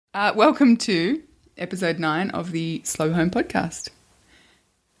Welcome to episode 9 of the Slow Home podcast.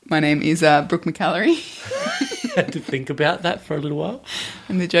 My name is Brooke McAllery. Had to think about that for a little while.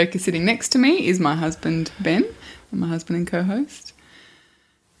 And the joker sitting next to me is my husband, Ben. I'm my husband and co-host.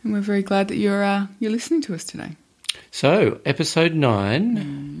 And we're very glad that you're listening to us today. So, episode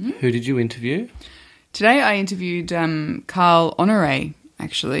 9, Who did you interview? Today I interviewed Carl Honoré,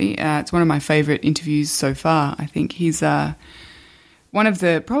 actually. It's one of my favourite interviews so far. I think he's one of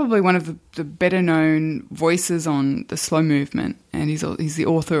the better known voices on the slow movement, and he's the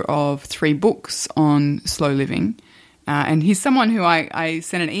author of 3 books on slow living. And he's someone who I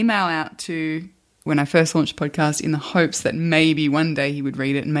sent an email out to when I first launched the podcast in the hopes that maybe one day he would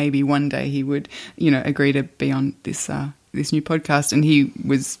read it and maybe one day he would, agree to be on this new podcast. And he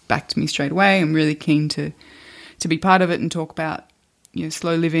was back to me straight away. I'm really keen to be part of it and talk about,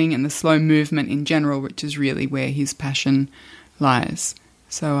 slow living and the slow movement in general, which is really where his passion lies.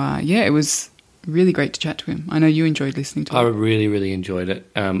 So, it was really great to chat to him. I know you enjoyed listening to it. I really, really enjoyed it.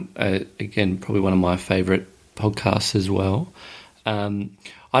 Again, probably one of my favourite podcasts as well.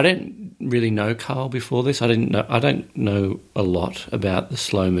 I didn't really know Carl before this. I don't know a lot about the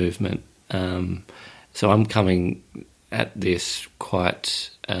slow movement. So I'm coming at this quite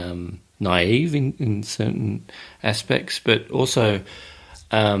naive in certain aspects, but also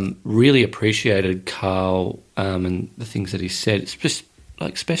really appreciated Carl and the things that he said. It's just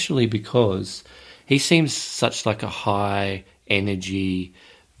especially because he seems such like a high energy,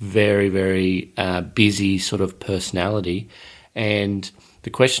 very, very busy sort of personality. And the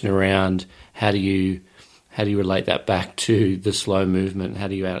question around how do you relate that back to the slow movement? How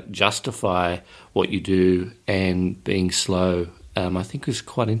do you justify what you do and being slow? I think is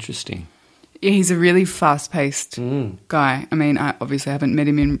quite interesting. Yeah, he's a really fast-paced guy. I mean, I obviously haven't met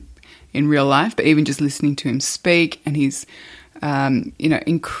him in real life, but even just listening to him speak, and he's,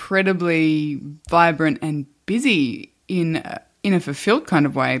 incredibly vibrant and busy in a fulfilled kind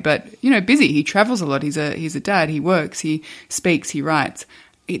of way. But busy. He travels a lot. He's a dad. He works. He speaks. He writes.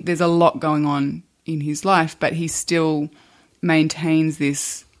 There's a lot going on in his life, but he still maintains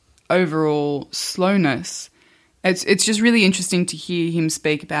this overall slowness. It's just really interesting to hear him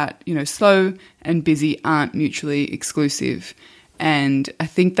speak about, slow and busy aren't mutually exclusive. And I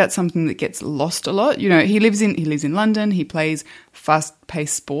think that's something that gets lost a lot. He lives in London. He plays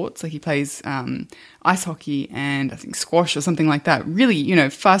fast-paced sports. Like he plays ice hockey and I think squash or something like that. Really,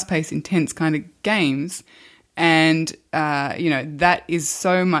 fast-paced, intense kind of games. And, that is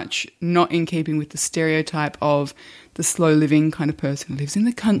so much not in keeping with the stereotype of the slow living kind of person who lives in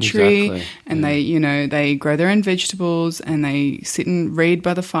the country. Exactly. And they grow their own vegetables and they sit and read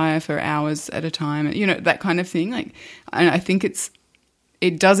by the fire for hours at a time, that kind of thing. And I think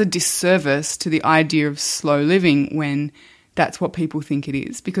it does a disservice to the idea of slow living when that's what people think it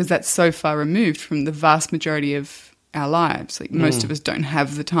is, because that's so far removed from the vast majority of our lives. Most of us don't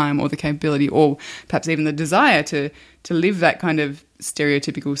have the time or the capability or perhaps even the desire to live that kind of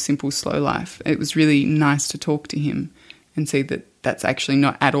stereotypical, simple, slow life. It was really nice to talk to him and see that that's actually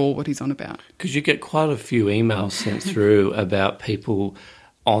not at all what he's on about. Because you get quite a few emails sent through about people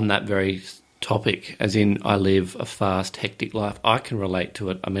on that very topic, as in I live a fast, hectic life. I can relate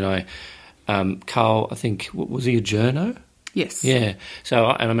to it. I mean, Carl, I think, was he a journo? Yes. Yeah. So,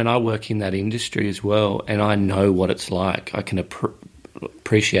 I work in that industry as well, and I know what it's like. I can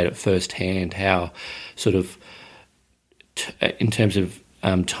appreciate it firsthand how sort of, in terms of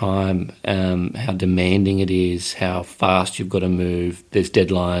time, how demanding it is, how fast you've got to move. There's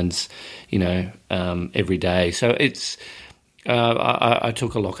deadlines, every day. So it's, I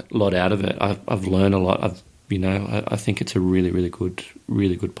took a lot out of it. I've learned a lot. I think it's a really, really good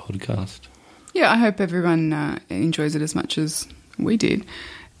podcast. Yeah, I hope everyone enjoys it as much as we did.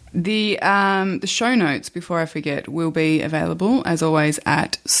 The show notes, before I forget, will be available, as always,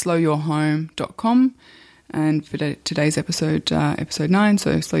 at slowyourhome.com. And for today's episode 9,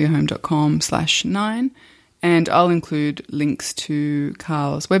 so slowyourhome.com/9. And I'll include links to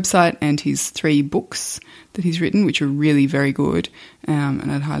Carl's website and his 3 books that he's written, which are really very good,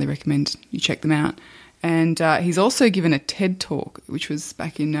 and I'd highly recommend you check them out. And he's also given a TED Talk, which was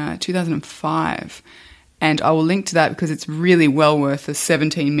back in 2005. And I will link to that because it's really well worth the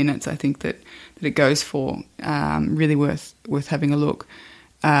 17 minutes, I think, that it goes for. Really worth having a look.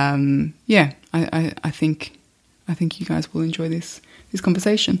 I think you guys will enjoy this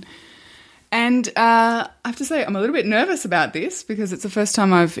conversation. And I have to say, I'm a little bit nervous about this because it's the first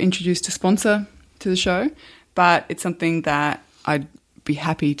time I've introduced a sponsor to the show, but it's something that I'd be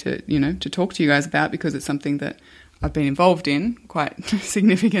happy to talk to you guys about because it's something that I've been involved in quite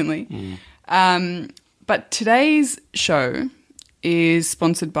significantly. But today's show is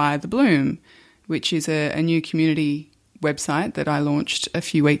sponsored by The Bloom, which is a new community website that I launched a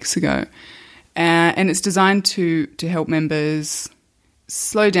few weeks ago. And it's designed to help members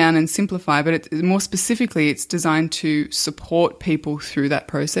slow down and simplify, but more specifically, it's designed to support people through that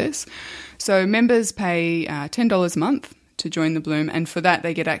process. So members pay $10 a month to join The Bloom, and for that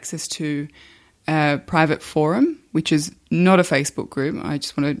they get access to a private forum, which is not a Facebook group. I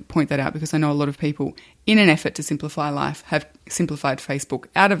just want to point that out because I know a lot of people, in an effort to simplify life, have simplified Facebook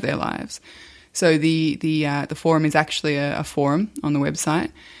out of their lives. So the forum is actually a forum on the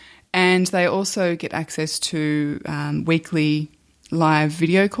website, and they also get access to weekly live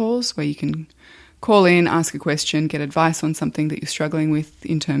video calls where you can call in, ask a question, get advice on something that you're struggling with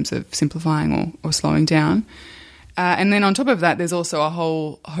in terms of simplifying or slowing down. And then on top of that, there's also a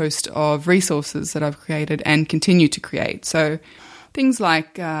whole host of resources that I've created and continue to create. So things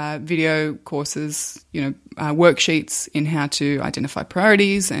like video courses, worksheets in how to identify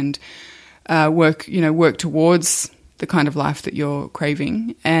priorities and work towards the kind of life that you're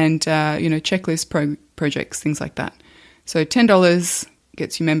craving, and checklist projects, things like that. So $10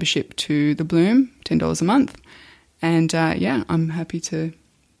 gets you membership to The Bloom, $10 a month, and I'm happy to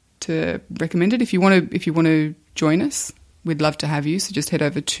recommend it. If you want to join us, we'd love to have you. So just head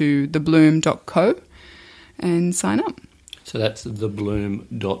over to thebloom.co and sign up. So that's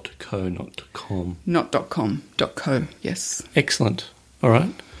thebloom.co, not .com. Not .com, .co, yes. Excellent. All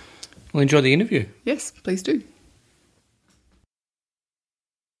right. Well, enjoy the interview. Yes, please do.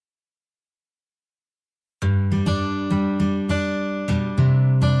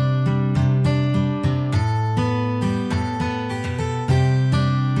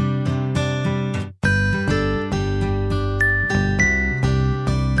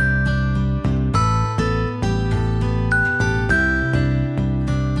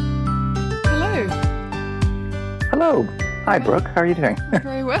 Hello. Hi, Brooke. How are you doing?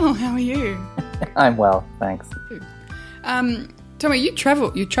 Very well. How are you? I'm well, thanks. Tell me, you travel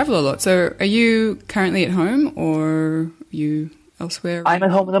a lot. So are you currently at home or are you elsewhere? I'm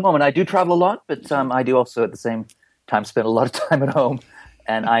at home at the moment. I do travel a lot, but I do also at the same time spend a lot of time at home.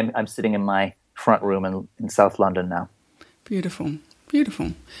 And I'm sitting in my front room in South London now. Beautiful.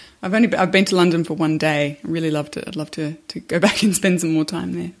 Beautiful. I've been to London for one day. I really loved it. I'd love to go back and spend some more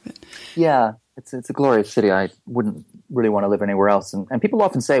time there. But. Yeah, it's a glorious city. I wouldn't really want to live anywhere else. And people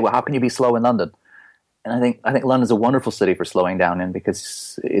often say, well, how can you be slow in London? And I think London's a wonderful city for slowing down in,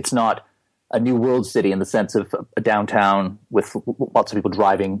 because it's not a new world city in the sense of a downtown with lots of people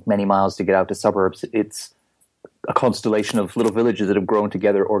driving many miles to get out to suburbs. It's a constellation of little villages that have grown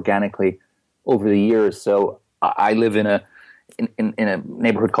together organically over the years. So I live in a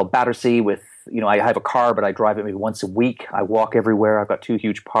neighborhood called Battersea with, I have a car, but I drive it maybe once a week. I walk everywhere. I've got 2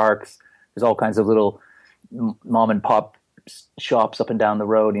 huge parks. There's all kinds of little mom and pop shops up and down the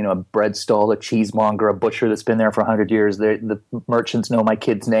road, a bread stall, a cheesemonger, a butcher that's been there for 100 years. The merchants know my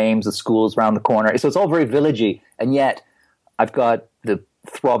kids' names, the school's around the corner. So it's all very villagey. And yet I've got the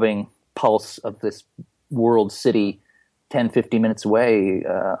throbbing pulse of this world city 10, 15 minutes away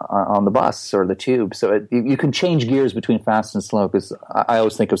on the bus or the tube. So you can change gears between fast and slow, because I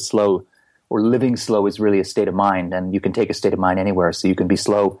always think of slow, or living slow, is really a state of mind. And you can take a state of mind anywhere. So you can be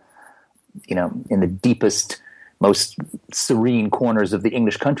slow, in the deepest, most serene corners of the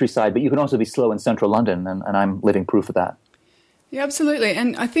English countryside, but you can also be slow in central London, and I'm living proof of that. Yeah, absolutely.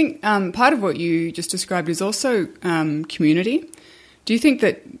 And I think part of what you just described is also community. Do you think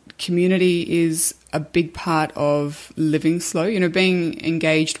that community is a big part of living slow? Being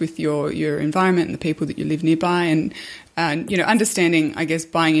engaged with your environment and the people that you live nearby, and understanding, I guess,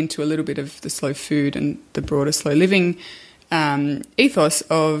 buying into a little bit of the slow food and the broader slow living ethos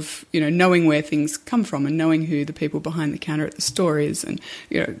of, knowing where things come from and knowing who the people behind the counter at the store is, and,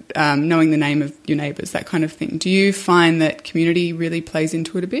 knowing the name of your neighbours, that kind of thing. Do you find that community really plays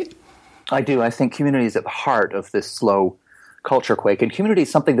into it a bit? I do. I think community is at the heart of this slow culture quake. And community is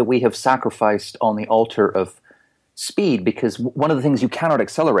something that we have sacrificed on the altar of speed, because one of the things you cannot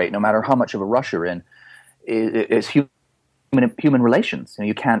accelerate, no matter how much of a rush you're in, is human relations.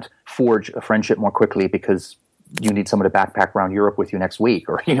 You can't forge a friendship more quickly because you need someone to backpack around Europe with you next week,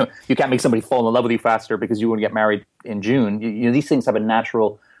 or you can't make somebody fall in love with you faster because you want to get married in June. These things have a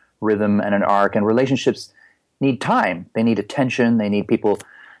natural rhythm and an arc, and relationships need time. They need attention. They need people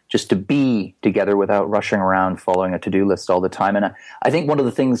just to be together without rushing around following a to-do list all the time. And I think one of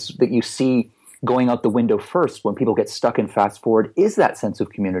the things that you see going out the window first when people get stuck in fast forward is that sense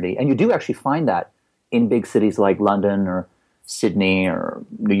of community. And you do actually find that in big cities like London or Sydney or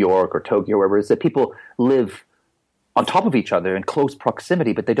New York or Tokyo, wherever it is, that people live on top of each other in close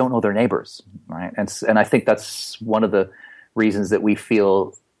proximity, but they don't know their neighbors, right? And I think that's one of the reasons that we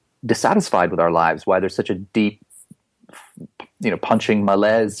feel dissatisfied with our lives, why there's such a deep, punching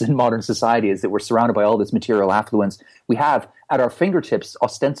malaise in modern society, is that we're surrounded by all this material affluence. We have at our fingertips,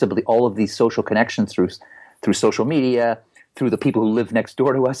 ostensibly, all of these social connections through social media, through the people who live next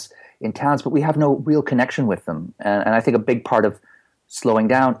door to us in towns, but we have no real connection with them. And I think a big part of slowing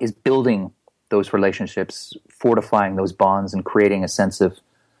down is building those relationships, fortifying those bonds, and creating a sense of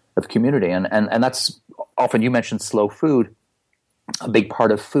community. And that's often, you mentioned slow food, a big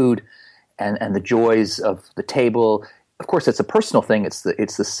part of food and the joys of the table. Of course, it's a personal thing. It's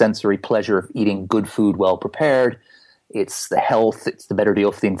the sensory pleasure of eating good food well prepared. It's the health. It's the better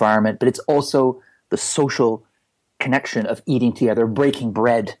deal for the environment. But it's also the social connection of eating together, breaking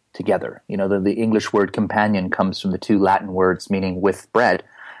bread together. The English word companion comes from the two Latin words meaning with bread.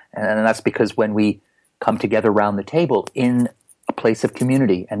 And that's because when we come together around the table in a place of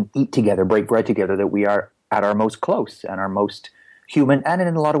community and eat together, break bread together, that we are at our most close and our most human, and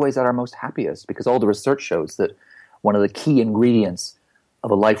in a lot of ways at our most happiest, because all the research shows that one of the key ingredients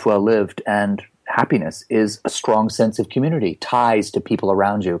of a life well lived and happiness is a strong sense of community, ties to people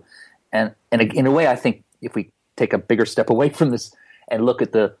around you. And in a way, I think if we take a bigger step away from this and look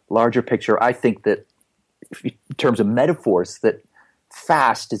at the larger picture, I think that in terms of metaphors, that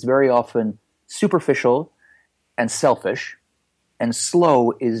fast is very often superficial and selfish, and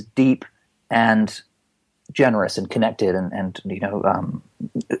slow is deep and generous and connected, and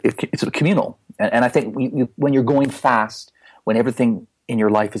it's communal. And I think when you're going fast, when everything in your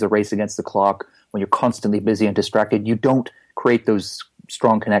life is a race against the clock, when you're constantly busy and distracted, you don't create those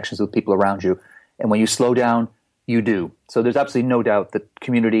strong connections with people around you. And when you slow down, you do. So there's absolutely no doubt that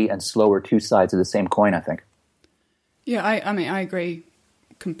community and slow are two sides of the same coin, I think. Yeah, I agree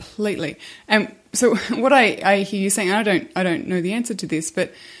completely. And so what I hear you saying, I don't know the answer to this,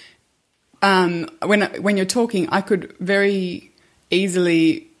 but when you're talking, I could very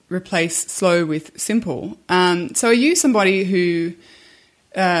easily replace slow with simple. So are you somebody who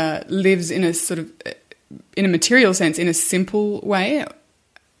lives in a sort of, in a material sense, in a simple way,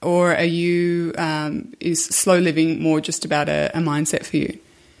 or are you is slow living more just about a mindset for you?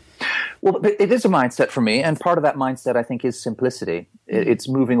 Well, it is a mindset for me, and part of that mindset, I think, is simplicity. It's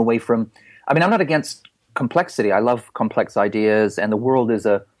moving away from. I mean, I'm not against complexity. I love complex ideas, and the world is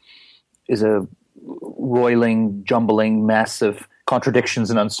a roiling, jumbling mess of contradictions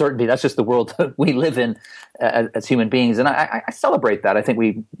and uncertainty. That's just the world that we live in as human beings, and I celebrate that. I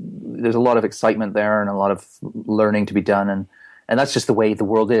think there's a lot of excitement there and a lot of learning to be done, and that's just the way the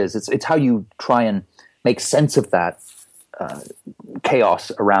world is. It's how you try and make sense of that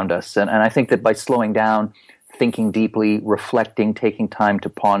chaos around us, and I think that by slowing down, thinking deeply, reflecting, taking time to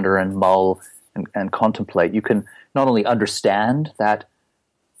ponder and mull and contemplate, you can not only understand that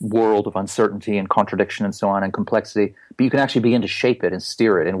world of uncertainty and contradiction and so on and complexity, but you can actually begin to shape it and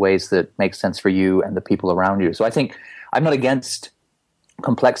steer it in ways that make sense for you and the people around you. So I think I'm not against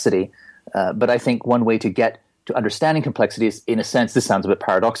complexity, but I think one way to get to understanding complexity is, in a sense, this sounds a bit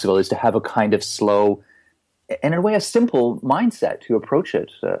paradoxical, is to have a kind of slow and in a way a simple mindset to approach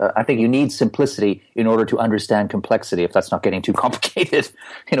it. I think you need simplicity in order to understand complexity, if that's not getting too complicated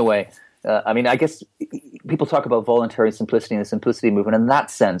in a way. I mean, I guess people talk about voluntary simplicity and the simplicity movement. In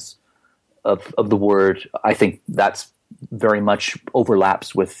that sense of the word, I think that's very much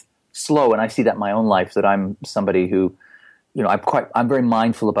overlaps with slow. And I see that in my own life, that I'm somebody who, I'm very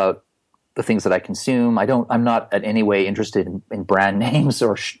mindful about the things that I consume. I'm not in any way interested in brand names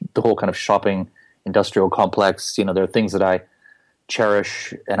or the whole kind of shopping industrial complex. There are things that I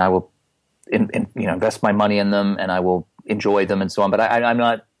cherish, and I will, invest my money in them, and I will enjoy them, and so on. But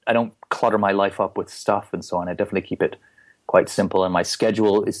I don't clutter my life up with stuff and so on. I definitely keep it quite simple, and my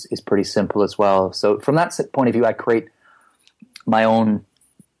schedule is pretty simple as well. So from that point of view, I create my own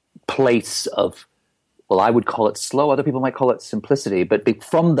place of, well, I would call it slow. Other people might call it simplicity. But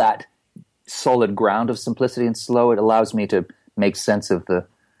from that solid ground of simplicity and slow, it allows me to make sense of the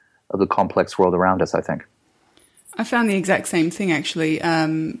complex world around us, I think. I found the exact same thing, actually.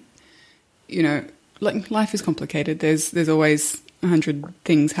 Like life is complicated. There's always 100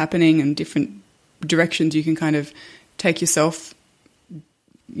 things happening and different directions you can kind of take yourself,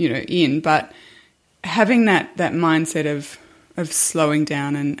 in. But having that mindset of slowing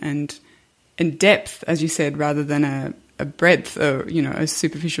down and depth, as you said, rather than a breadth or, a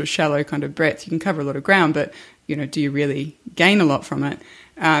superficial, shallow kind of breadth. You can cover a lot of ground, but, do you really gain a lot from it?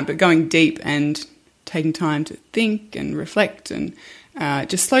 But going deep and taking time to think and reflect and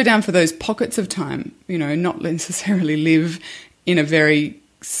just slow down for those pockets of time, not necessarily live in a very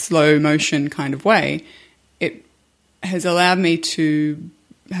slow motion kind of way, it has allowed me to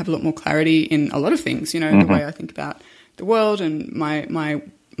have a lot more clarity in a lot of things, the way I think about the world and my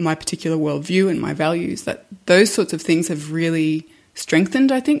particular worldview and my values, that those sorts of things have really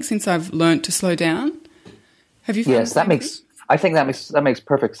strengthened, I think, since I've learned to slow down. Have you found Yes, that makes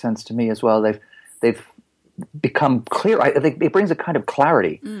perfect sense to me as well. They've become clear. I think it brings a kind of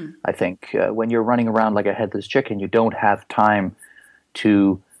clarity. I think when you're running around like a headless chicken, you don't have time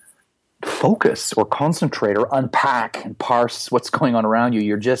to focus or concentrate or unpack and parse what's going on around you.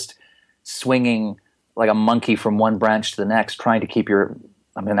 You're just swinging like a monkey from one branch to the next, trying to keep your,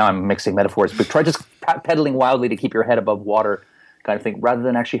 I mean, now I'm mixing metaphors, but try just pedaling wildly to keep your head above water kind of thing, rather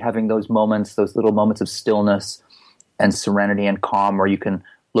than actually having those moments, those little moments of stillness and serenity and calm, where you can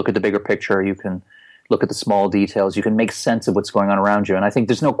look at the bigger picture, you can look at the small details, you can make sense of what's going on around you. And I think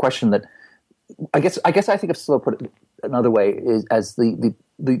there's no question that, I guess I think of slow, put it another way, is as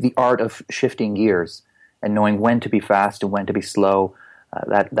the art of shifting gears and knowing when to be fast and when to be slow.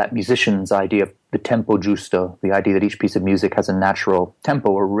 That musician's idea of the tempo giusto, the idea that each piece of music has a natural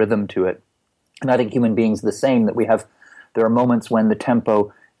tempo or rhythm to it. And I think human beings are the same, that there are moments when the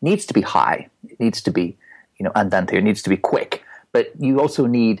tempo needs to be high, it needs to be, andante, it needs to be quick, but you also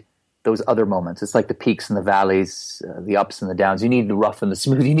need those other moments. It's like the peaks and the valleys, the ups and the downs. You need the rough and the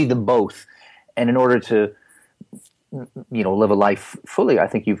smooth. You need them both. And in order to, live a life fully, I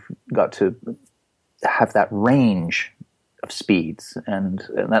think you've got to have that range of speeds. And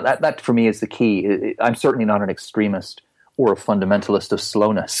that for me is the key. I'm certainly not an extremist or a fundamentalist of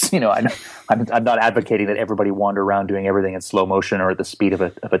slowness. I'm not advocating that everybody wander around doing everything in slow motion or at the speed of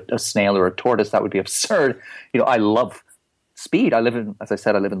a snail or a tortoise. That would be absurd. I love speed. As I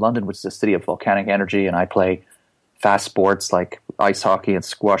said, I live in London, which is a city of volcanic energy, and I play fast sports like ice hockey and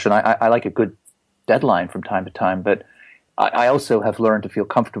squash, and I like a good deadline from time to time, but I also have learned to feel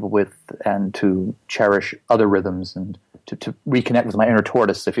comfortable with and to cherish other rhythms and to reconnect with my inner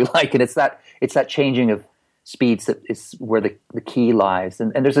tortoise, if you like. And it's that changing of speeds that is where the key lies.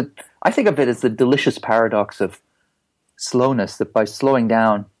 And I think of it as the delicious paradox of slowness, that by slowing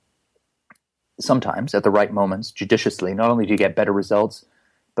down sometimes at the right moments, judiciously, not only do you get better results,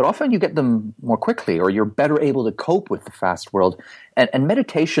 but often you get them more quickly, or you're better able to cope with the fast world. And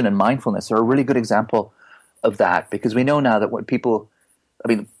meditation and mindfulness are a really good example of that, because we know now that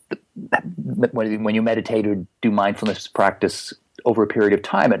when you meditate or do mindfulness practice over a period of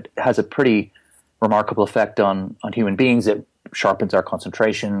time, it has a pretty remarkable effect on human beings. It sharpens our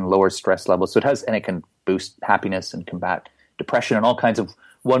concentration, lowers stress levels. So it can boost happiness and combat depression and all kinds of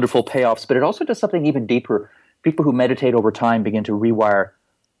wonderful payoffs. But it also does something even deeper. People who meditate over time begin to rewire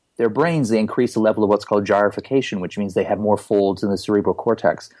their brains. They increase the level of what's called gyrification, which means they have more folds in the cerebral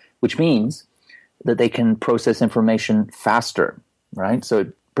cortex, which means that they can process information faster, right? So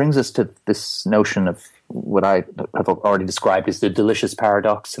it brings us to this notion of what I have already described as the delicious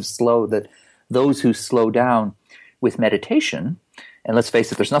paradox of slow, that those who slow down with meditation, and let's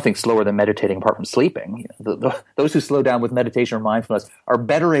face it, there's nothing slower than meditating apart from sleeping. Those who slow down with meditation or mindfulness are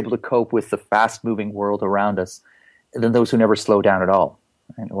better able to cope with the fast-moving world around us than those who never slow down at all.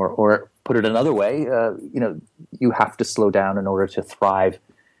 Right? Or put it another way, you have to slow down in order to thrive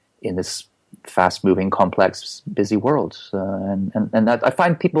in this fast-moving, complex, busy world. And that, I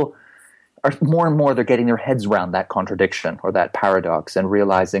find people are more and more, they're getting their heads around that contradiction or that paradox and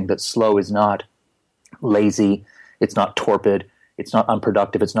realizing that slow is not lazy, it's not torpid, it's not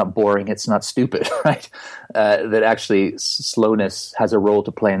unproductive, it's not boring, it's not stupid, right? That actually slowness has a role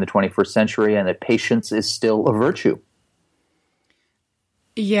to play in the 21st century, and that patience is still a virtue.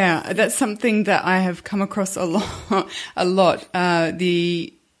 Yeah, that's something that I have come across a lot.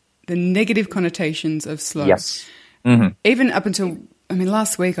 The negative connotations of slow. Yes. Mm-hmm. Even up until,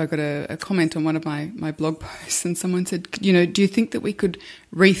 last week I got a comment on one of my blog posts, and someone said, do you think that we could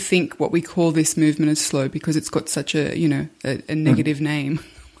rethink what we call this movement as slow because it's got such a negative name?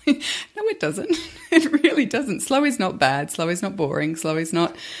 No, it doesn't. It really doesn't. Slow is not bad. Slow is not boring. Slow is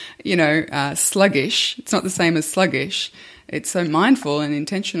not, sluggish. It's not the same as sluggish. It's so mindful and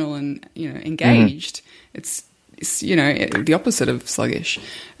intentional and, engaged. Mm-hmm. It's the opposite of sluggish.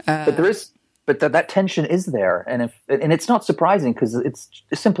 But that tension is there, and it's not surprising, because it's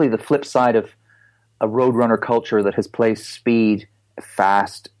simply the flip side of a roadrunner culture that has placed speed,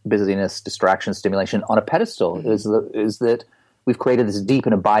 fast, busyness, distraction, stimulation on a pedestal. Mm-hmm. Is that we've created this deep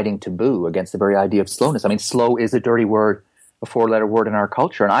and abiding taboo against the very idea of slowness. Slow is a dirty word, a four-letter word in our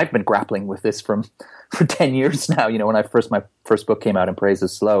culture, and I've been grappling with this for 10 years now. When my first book came out in praise of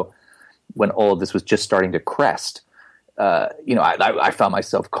slow, when all of this was just starting to crest. I found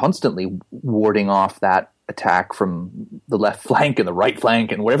myself constantly warding off that attack from the left flank and the right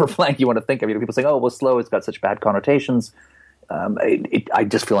flank and whatever flank you want to think of. People saying, "Oh, well, slow has got such bad connotations." I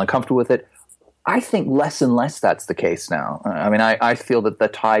just feel uncomfortable with it. I think less and less that's the case now. I mean, I feel that the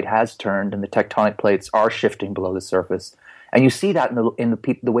tide has turned and the tectonic plates are shifting below the surface. And you see that in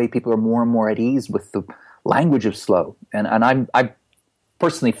the way people are more and more at ease with the language of slow. And I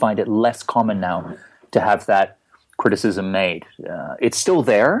personally find it less common now to have that criticism made. It's still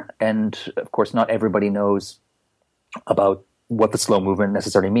there, and of course not everybody knows about what the slow movement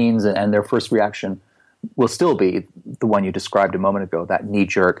necessarily means, and their first reaction will still be the one you described a moment ago, that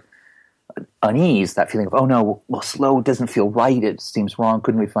knee-jerk unease, that feeling of, oh no, well, slow doesn't feel right, it seems wrong,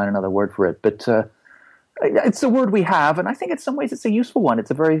 couldn't we find another word for it? But it's a word we have, and I think in some ways it's a useful one.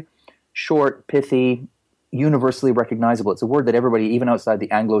 It's a very short, pithy, universally recognizable. It's a word that everybody, even outside the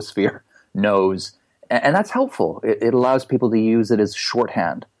Anglosphere, knows. And that's helpful. It allows people to use it as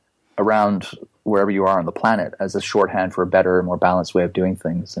shorthand around wherever you are on the planet, as a shorthand for a better, more balanced way of doing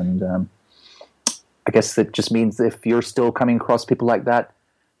things. And I guess that just means if you're still coming across people like that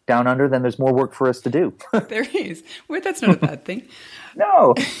down under, then there's more work for us to do. There is. Well, that's not a bad thing.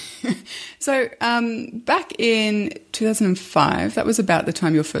 No. So back in 2005, that was about the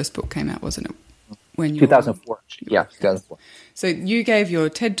time your first book came out, wasn't it? When 2004. Yeah, 2004. So you gave your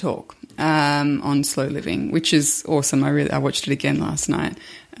TED Talk on slow living, which is awesome. I watched it again last night.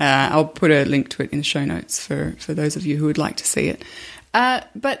 I'll put a link to it in the show notes for those of you who would like to see it.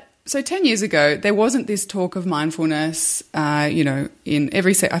 But so 10 years ago, there wasn't this talk of mindfulness, in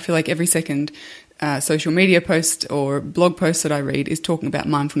every I feel like every second social media post or blog post that I read is talking about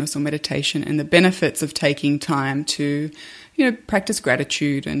mindfulness or meditation and the benefits of taking time to, practice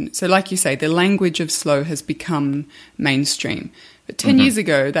gratitude. And so like you say, the language of slow has become mainstream. But 10 years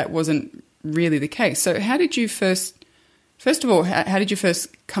ago, that wasn't really the case. So how did you first of all, how did you first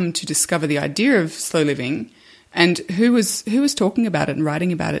come to discover the idea of slow living? And who was talking about it and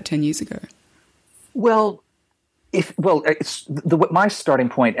writing about it 10 years ago? Well, it's my starting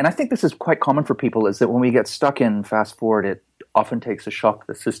point, and I think this is quite common for people, is that when we get stuck in fast forward, it often takes a shock to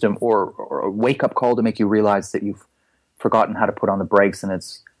the system or a wake-up call to make you realize that you've forgotten how to put on the brakes, and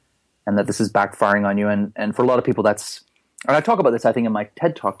that this is backfiring on you. And for a lot of people, and I talk about this, I think, in my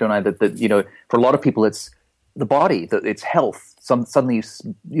TED Talk, don't I? That for a lot of people, it's the body, it's health. Suddenly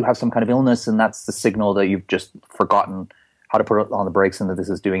you have some kind of illness, and that's the signal that you've just forgotten how to put on the brakes, and that this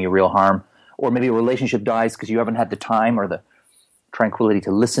is doing you real harm. Or maybe a relationship dies because you haven't had the time or the tranquility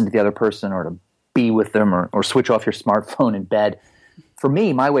to listen to the other person or to be with them or switch off your smartphone in bed. For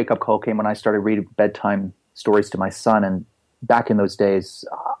me, my wake-up call came when I started reading bedtime stories to my son. And back in those days,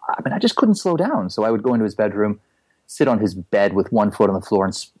 I just couldn't slow down. So I would go into his bedroom, sit on his bed with one foot on the floor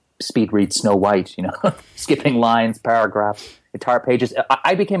and speed read Snow White, skipping lines, paragraphs, entire pages.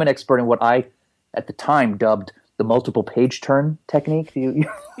 I became an expert in what I, at the time, dubbed the multiple page turn technique. We've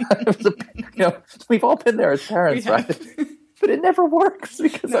all been there as parents, right? But it never works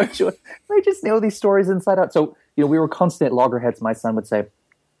because I just know these stories inside out. So, we were constant at loggerheads. My son would say,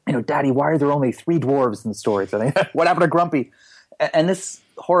 Daddy, why are there only 3 dwarves in the stories? What happened to Grumpy? And this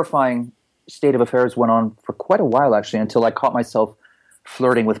horrifying state of affairs went on for quite a while, actually, until I caught myself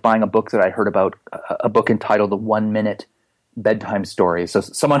flirting with buying a book that I heard about, a book entitled The 1 Minute Bedtime Story. So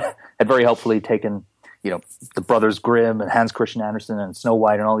someone had very helpfully taken the Brothers Grimm and Hans Christian Andersen and Snow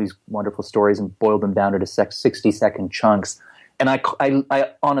White and all these wonderful stories and boiled them down to 60-second chunks. And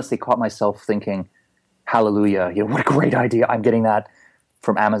I honestly caught myself thinking, hallelujah, what a great idea. I'm getting that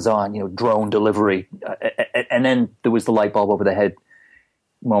from Amazon, drone delivery. And then there was the light bulb over the head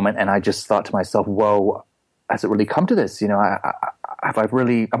moment. And I just thought to myself, whoa, has it really come to this? Am I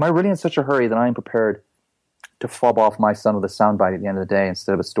really in such a hurry that I'm prepared to fob off my son with a soundbite at the end of the day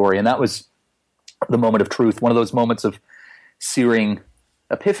instead of a story? And that was the moment of truth, one of those moments of searing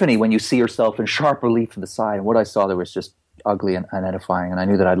epiphany when you see yourself in sharp relief to the side. And what I saw there was just ugly and unedifying. And I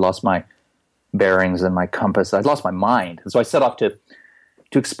knew that I'd lost my bearings and my compass. I'd lost my mind. And so I set off to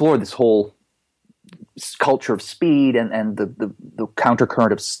explore this whole culture of speed and the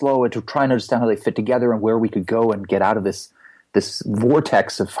countercurrent of slow, and to try and understand how they fit together and where we could go and get out of this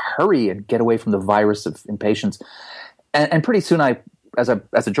vortex of hurry and get away from the virus of impatience. And pretty soon as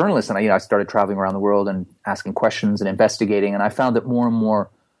a journalist, and I started traveling around the world and asking questions and investigating, and I found that more and more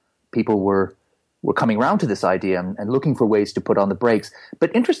people were coming around to this idea and looking for ways to put on the brakes.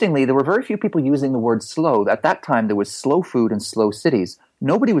 But interestingly, there were very few people using the word slow. At that time, there was slow food and slow cities.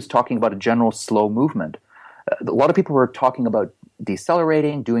 Nobody was talking about a general slow movement. A lot of people were talking about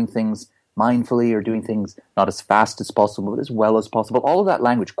decelerating, doing things mindfully, or doing things not as fast as possible, but as well as possible. All of that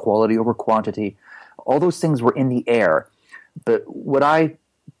language, quality over quantity, all those things were in the air. But what I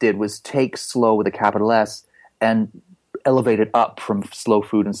did was take slow with a capital S and elevate it up from slow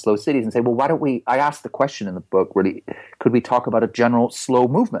food and slow cities and say, well, why don't we, I asked the question in the book, really, could we talk about a general slow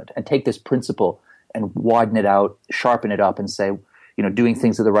movement and take this principle and widen it out, sharpen it up and say, doing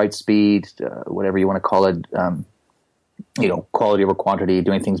things at the right speed, whatever you want to call it, quality over quantity,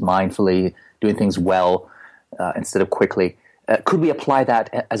 doing things mindfully, doing things well instead of quickly. Could we apply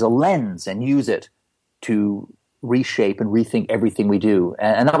that as a lens and use it to reshape and rethink everything we do?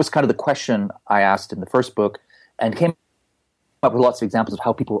 And that was kind of the question I asked in the first book, and came up with lots of examples of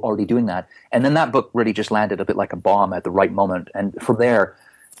how people were already doing that. And then that book really just landed a bit like a bomb at the right moment. And from there,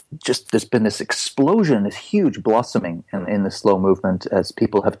 just there's been this explosion, this huge blossoming in the slow movement as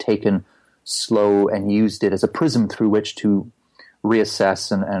people have taken slow and used it as a prism through which to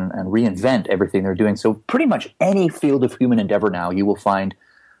reassess and reinvent everything they're doing. So pretty much any field of human endeavor now, you will find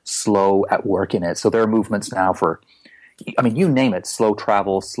slow at work in it. So there are movements now for, you name it, slow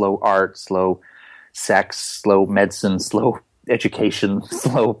travel, slow art, slow sex, slow medicine, slow education,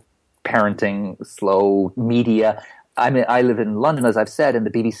 slow parenting, slow media. I live in London, as I've said, and the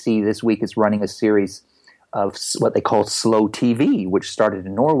BBC this week is running a series of what they call slow TV, which started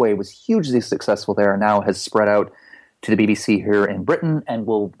in Norway, was hugely successful there, and now has spread out to the BBC here in Britain, and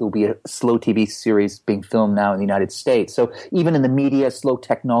there'll be a slow TV series being filmed now in the United States. So even in the media, slow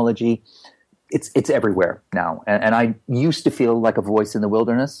technology, it's everywhere now. And I used to feel like a voice in the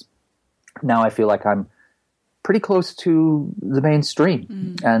wilderness. Now I feel like I'm pretty close to the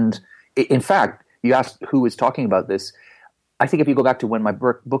mainstream. And in fact, you asked who was talking about this. I think if you go back to when my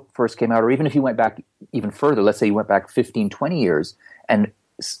book first came out, or even if you went back even further, let's say you went back 15, 20 years, and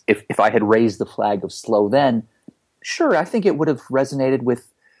if I had raised the flag of slow then, sure, I think it would have resonated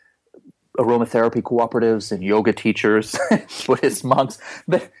with aromatherapy cooperatives and yoga teachers, Buddhist monks,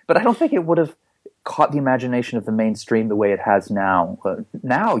 but I don't think it would have caught the imagination of the mainstream the way it has now.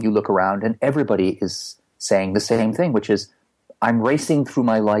 Now you look around and everybody is saying the same thing, which is, I'm racing through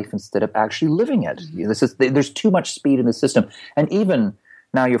my life instead of actually living it. There's too much speed in the system. And even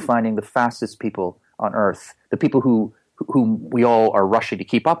now you're finding the fastest people on earth, the people whom we all are rushing to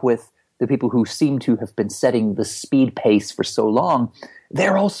keep up with, the people who seem to have been setting the speed pace for so long,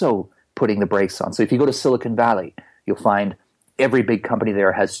 they're also putting the brakes on. So if you go to Silicon Valley, you'll find every big company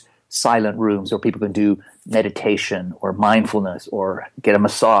there has silent rooms where people can do meditation or mindfulness or get a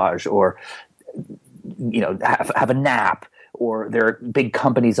massage or have a nap. Or there are big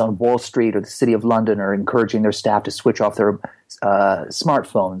companies on Wall Street or the City of London are encouraging their staff to switch off their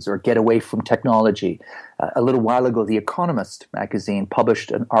smartphones or get away from technology. A little while ago, The Economist magazine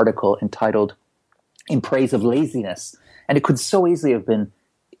published an article entitled In Praise of Laziness. And it could so easily have been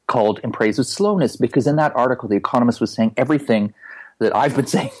called In Praise of Slowness, because in that article, The Economist was saying everything that I've been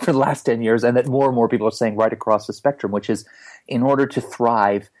saying for the last 10 years and that more and more people are saying right across the spectrum, which is in order to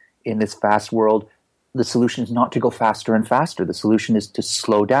thrive in this fast world, the solution is not to go faster and faster. The solution is to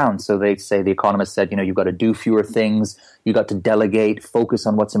slow down. So they say, The Economist said, you've got to do fewer things. You've got to delegate, focus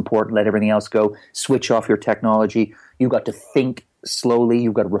on what's important, let everything else go, switch off your technology. You've got to think slowly.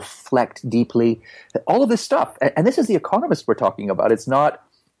 You've got to reflect deeply. All of this stuff. And this is The Economist we're talking about. It's not,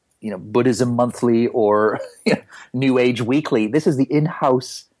 Buddhism Monthly or New Age Weekly. This is the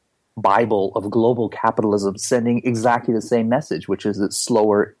in-house Bible of global capitalism sending exactly the same message, which is that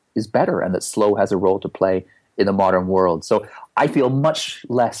slower is better and that slow has a role to play in the modern world. So I feel much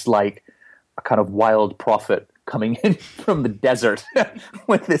less like a kind of wild prophet coming in from the desert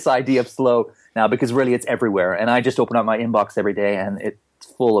with this idea of slow now, because really it's everywhere. And I just open up my inbox every day and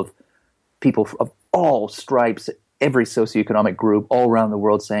it's full of people of all stripes, every socioeconomic group all around the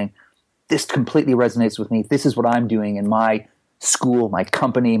world saying, this completely resonates with me. This is what I'm doing in my school, my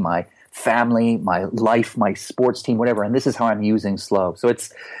company, my family, my life, my sports team, whatever. And this is how I'm using slow. So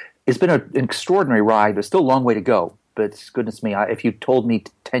it's been an extraordinary ride. There's still a long way to go. But goodness me, if you told me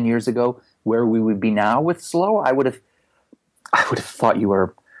 10 years ago where we would be now with slow, I would have thought you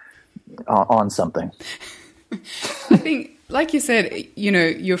were on something. I think, like you said,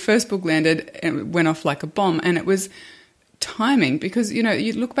 your first book landed and went off like a bomb, and it was timing because,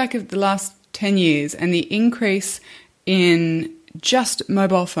 you look back at the last 10 years and the increase in just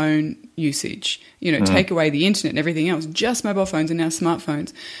mobile phone usage, take away the internet and everything else, just mobile phones and now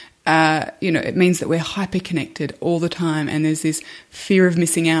smartphones. It means that we're hyper-connected all the time, and there's this fear of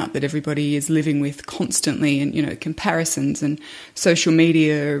missing out that everybody is living with constantly, and, comparisons and social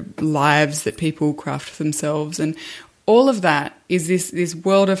media lives that people craft for themselves. And all of that is this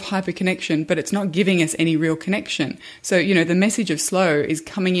world of hyper-connection, but it's not giving us any real connection. So, the message of slow is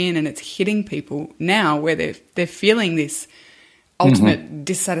coming in and it's hitting people now where they're feeling this ultimate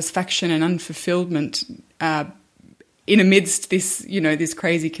dissatisfaction and unfulfillment in amidst this, this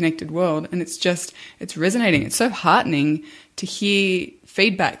crazy connected world. And it's resonating. It's so heartening to hear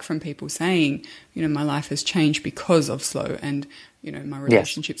feedback from people saying, my life has changed because of slow, and, my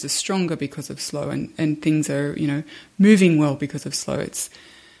relationships are stronger because of slow, and things are, moving well because of slow. It's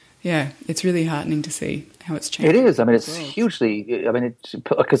really heartening to see how it's changed. It is. I mean, it's hugely,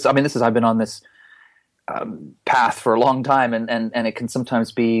 because I've been on this path for a long time, and it can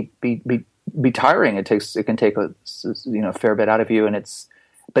sometimes be tiring. It can take a fair bit out of you, and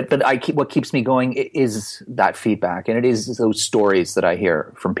what keeps me going is that feedback, and it is those stories that I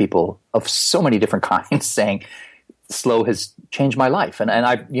hear from people of so many different kinds saying slow has changed my life, and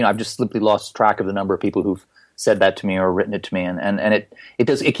I've just simply lost track of the number of people who've said that to me or written it to me, and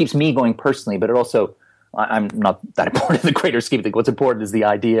it keeps me going personally, but it also, I'm not that important in the greater scheme of things. What's important is the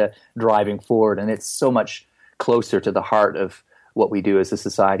idea driving forward, and it's so much closer to the heart of what we do as a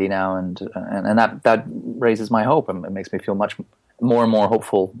society now, and that raises my hope, and it makes me feel much more and more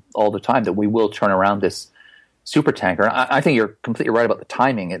hopeful all the time that we will turn around this supertanker. I think you're completely right about the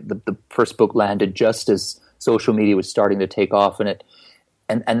timing. The first book landed just as social media was starting to take off, and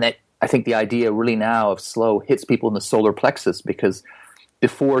that I think the idea really now of slow hits people in the solar plexus, because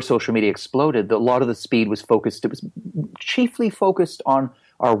before social media exploded, a lot of the speed was focused. It was chiefly focused on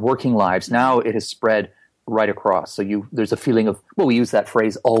our working lives. Now it has spread right across. So there's a feeling of, we use that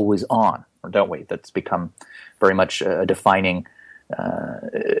phrase "always on," or don't we? That's become very much a defining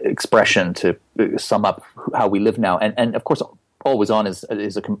expression to sum up how we live now. And of course, always on is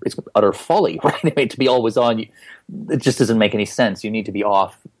utter folly, right? I mean, to be always on, it just doesn't make any sense. You need to be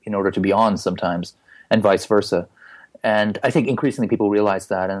off in order to be on sometimes, and vice versa. And I think increasingly people realize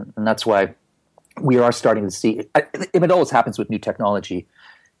that, and that's why we are starting to see. It always happens with new technology.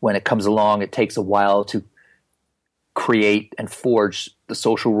 When it comes along, it takes a while to create and forge the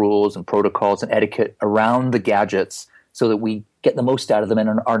social rules and protocols and etiquette around the gadgets so that we get the most out of them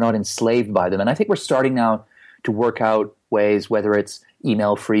and are not enslaved by them. And I think we're starting now to work out ways, whether it's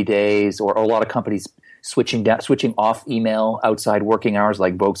email-free days or a lot of companies switching off email outside working hours,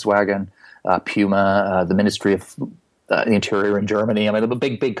 like Volkswagen, Puma, the Ministry of the Interior in Germany. I mean, the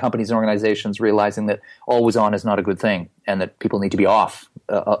big companies and organizations realizing that always on is not a good thing, and that people need to be off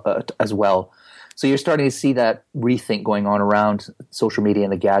as well. So you're starting to see that rethink going on around social media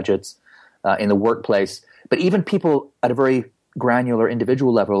and the gadgets in the workplace. But even people at a very granular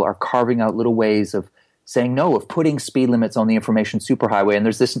individual level are carving out little ways of saying no, of putting speed limits on the information superhighway. And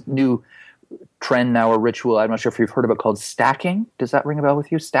there's this new trend now, or ritual, I'm not sure if you've heard of it, called stacking. Does that ring a bell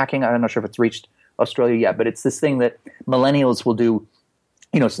with you? Stacking? I'm not sure if it's reached Australia yet, but it's this thing that millennials will do.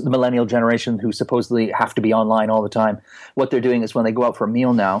 The millennial generation who supposedly have to be online all the time. What they're doing is when they go out for a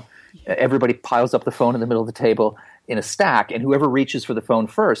meal now, everybody piles up the phone in the middle of the table in a stack, and whoever reaches for the phone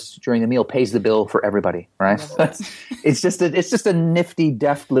first during the meal pays the bill for everybody, right? It's just a nifty,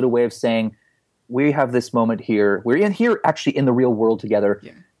 deft little way of saying, we have this moment here. We're in here actually in the real world together.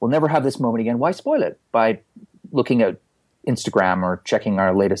 Yeah. We'll never have this moment again. Why spoil it by looking at Instagram or checking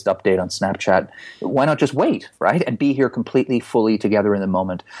our latest update on Snapchat? Why not just wait, right? And be here completely, fully together in the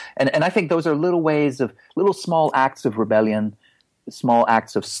moment. And I think those are little ways of, little small acts of rebellion, small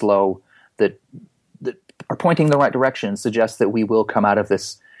acts of slow that are pointing in the right direction, suggest that we will come out of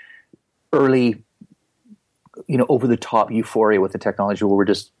this early, over the top euphoria with the technology where we're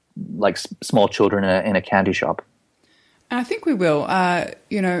just like small children in a candy shop. I think we will.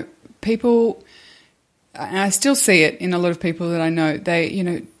 People, and I still see it in a lot of people that I know,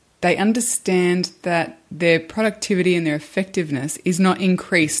 they understand that their productivity and their effectiveness is not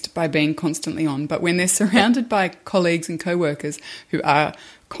increased by being constantly on. But when they're surrounded by colleagues and co-workers who are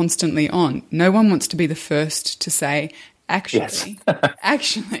constantly on, no one wants to be the first to say, actually,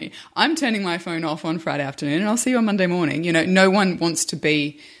 I'm turning my phone off on Friday afternoon and I'll see you on Monday morning. No one wants to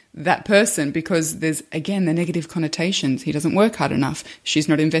be that person, because there's, again, the negative connotations. He doesn't work hard enough. She's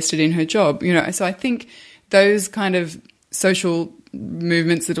not invested in her job. So I think those kind of social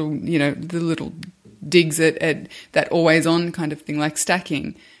movements, the little digs at that always on kind of thing, like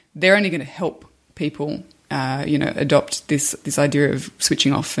stacking, they're only going to help people, adopt this idea of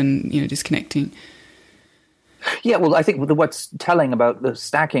switching off and, disconnecting. Yeah, well, I think what's telling about the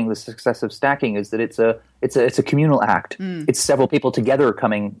success of stacking, is that it's a communal act. It's several people together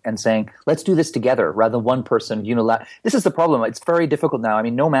coming and saying, let's do this together, rather than one person unilaterally. This is the problem. It's very difficult now. I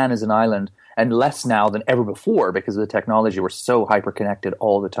mean, no man is an island, and less now than ever before because of the technology. We're so hyper-connected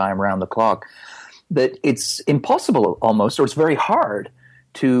all the time, around the clock, that it's impossible almost, or it's very hard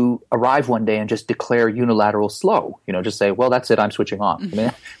to arrive one day and just declare unilateral slow. Just say, well, that's it, I'm switching off. I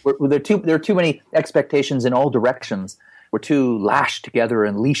mean, there are too many expectations in all directions. We're too lashed together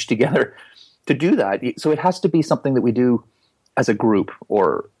and leashed together to do that. So it has to be something that we do as a group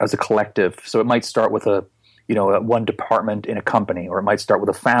or as a collective. So it might start with a one department in a company, or it might start with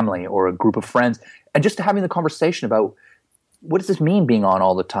a family or a group of friends, and just having the conversation about what does this mean being on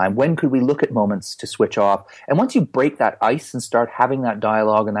all the time? When could we look at moments to switch off? And once you break that ice and start having that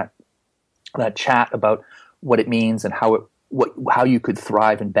dialogue and that chat about what it means and how you could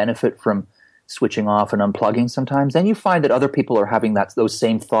thrive and benefit from switching off and unplugging sometimes, then you find that other people are having those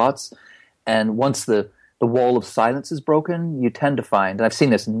same thoughts. And once the wall of silence is broken, you tend to find, and I've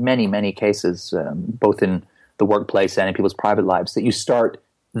seen this in many, many cases, both in the workplace and in people's private lives, that you start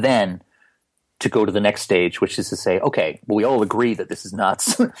then to go to the next stage, which is to say, okay, well, we all agree that this is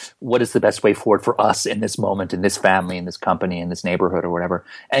nuts. What is the best way forward for us in this moment, in this family, in this company, in this neighborhood, or whatever?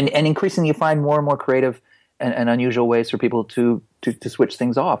 And increasingly, you find more and more creative and unusual ways for people to switch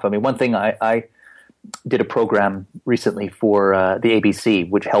things off. I mean, one thing I did a program recently for the ABC,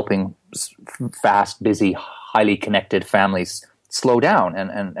 which helping fast, busy, highly connected families slow down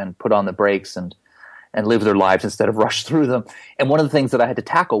and put on the brakes and live their lives instead of rush through them. And one of the things that I had to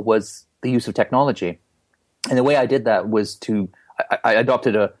tackle was the use of technology. And the way I did that was I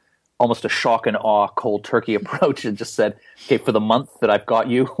adopted almost a shock and awe cold turkey approach and just said, okay, for the month that I've got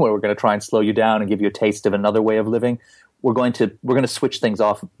you, where we're going to try and slow you down and give you a taste of another way of living, we're going to switch things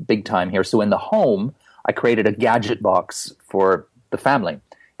off big time here. So in the home, I created a gadget box for the family.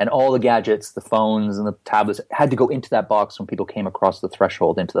 And all the gadgets, the phones and the tablets, had to go into that box when people came across the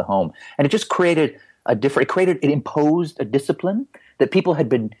threshold into the home. And it just created it imposed a discipline that people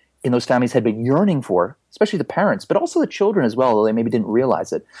in those families had been yearning for, especially the parents, but also the children as well, although they maybe didn't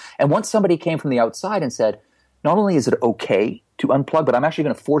realize it. And once somebody came from the outside and said, not only is it okay to unplug, but I'm actually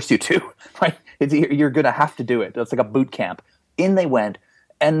going to force you to, right? You're going to have to do it. It's like a boot camp. In they went.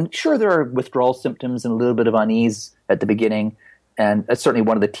 And sure, there are withdrawal symptoms and a little bit of unease at the beginning. And certainly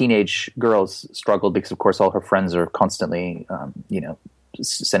one of the teenage girls struggled because, of course, all her friends are constantly,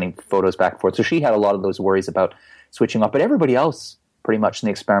 sending photos back and forth. So she had a lot of those worries about switching off. But everybody else, pretty much in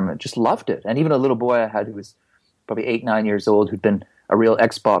the experiment, just loved it. And even a little boy I had who was probably 8, 9 years old, who'd been a real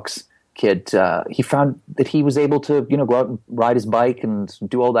Xbox kid, he found that he was able to, go out and ride his bike and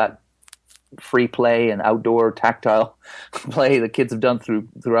do all that free play and outdoor tactile play that kids have done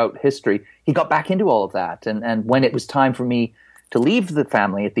throughout history. He got back into all of that. And when it was time for me to leave the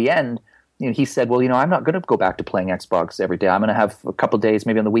family at the end, he said, well, I'm not going to go back to playing Xbox every day. I'm going to have a couple of days,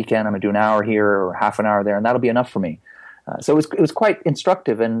 maybe on the weekend, I'm going to do an hour here or half an hour there, and that'll be enough for me. So it was quite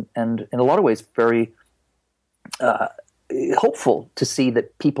instructive and in a lot of ways very hopeful to see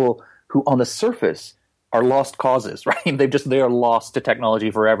that people who on the surface are lost causes, right? They are lost to technology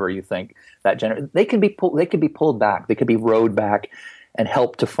forever. You think they can be pulled back, they could be rowed back, and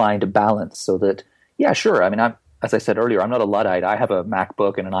help to find a balance so that sure. I mean, as I said earlier, I'm not a Luddite. I have a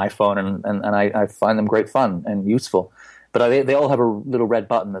MacBook and an iPhone, and I find them great fun and useful. But they all have a little red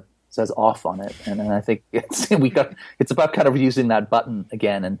button that says off on it, and I think it's about kind of using that button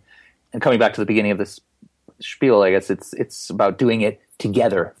again and coming back to the beginning of this spiel. I guess it's about doing it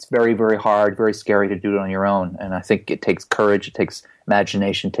together. It's very, very hard, very scary to do it on your own, and I think it takes courage, it takes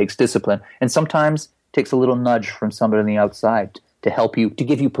imagination, it takes discipline, and sometimes it takes a little nudge from somebody on the outside to help you, to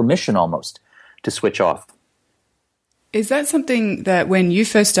give you permission almost to switch off. Is that something that when you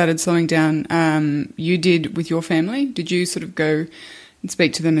first started slowing down, you did with your family? Did you sort of go and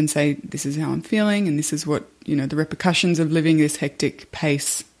speak to them and say, this is how I'm feeling and this is what, the repercussions of living this hectic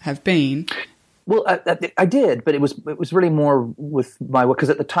pace have been? Well, I did, but it was really more with because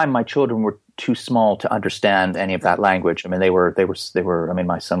at the time my children were too small to understand any of that language. I mean, they were. I mean,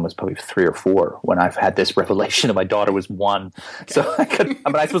 my son was probably 3 or 4 when I've had this revelation, and my daughter was 1. Okay. So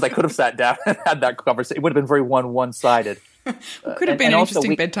I suppose I could have sat down and had that conversation. It would have been very one-sided. It could have been an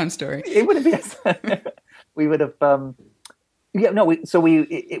interesting bedtime story. It would have been. We would have.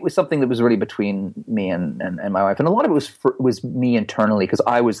 It was something that was really between me and my wife, and a lot of it was me internally because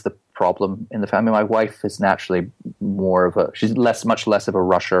I was the problem in the family. My wife is naturally she's much less of a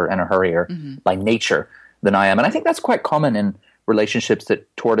rusher and a hurrier by nature than I am, and I think that's quite common in relationships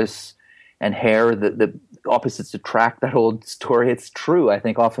that tortoise and hare, the opposites attract. That old story, it's true. I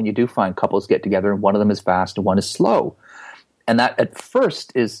think often you do find couples get together and one of them is fast and one is slow, and that at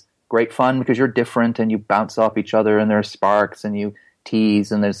first is great fun because you're different and you bounce off each other and there are sparks and you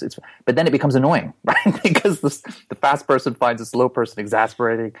tease and but then it becomes annoying, right? Because the fast person finds the slow person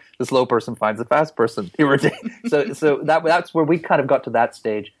exasperating, the slow person finds the fast person irritating. So that's where we kind of got to that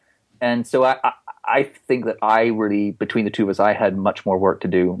stage, and so I think that I really, between the two of us, I had much more work to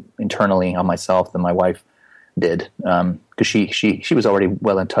do internally on myself than my wife did, because she was already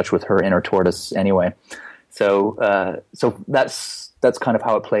well in touch with her inner tortoise anyway. So that's kind of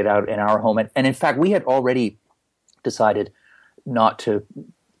how it played out in our home. And in fact, we had already decided not to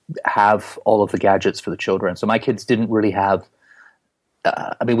have all of the gadgets for the children. So my kids didn't really have,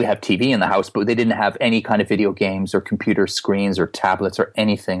 we have TV in the house, but they didn't have any kind of video games or computer screens or tablets or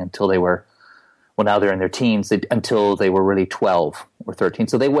anything until they were, well, now they're in their teens, until they were really 12 or 13.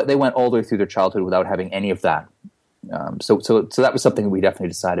 So they went all the way through their childhood without having any of that. So that was something we definitely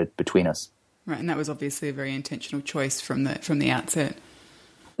decided between us. Right, and that was obviously a very intentional choice from the outset.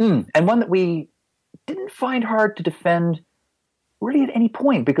 And one that we didn't find hard to defend really at any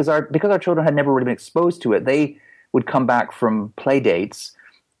point, because our children had never really been exposed to it. They would come back from play dates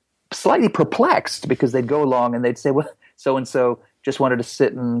slightly perplexed, because they'd go along and they'd say, well, so-and-so just wanted to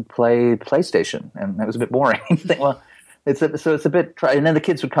sit and play PlayStation, and that was a bit boring. Think, well, it's a bit, and then the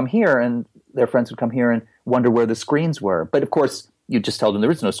kids would come here and their friends would come here and wonder where the screens were. But of course, you just tell them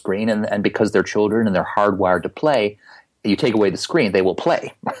there is no screen, and because they're children and they're hardwired to play, you take away the screen, they will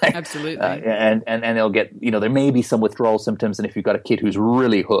play. Right? Absolutely. And they'll get, there may be some withdrawal symptoms, and if you've got a kid who's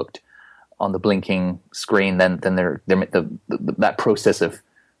really hooked on the blinking screen, then that process of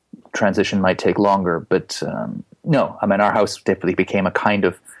transition might take longer. But no, our house definitely became a kind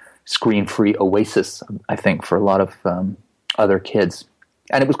of screen-free oasis, I think, for a lot of other kids.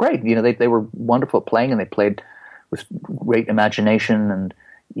 And it was great. They were wonderful at playing, and they played with great imagination and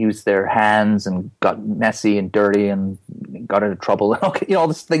used their hands and got messy and dirty and got into trouble. All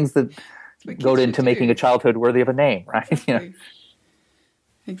these things that go into making a childhood worthy of a name, right?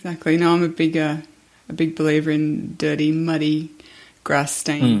 Exactly. No, I'm a big believer in dirty, muddy,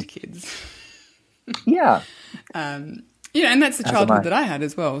 grass-stained kids. Yeah. And that's the childhood that I had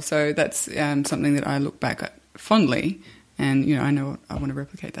as well. So that's something that I look back at fondly, and I know I want to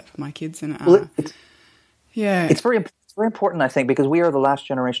replicate that for my kids. And it's very important, I think, because we are the last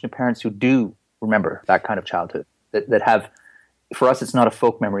generation of parents who do remember that kind of childhood. That have, for us, it's not a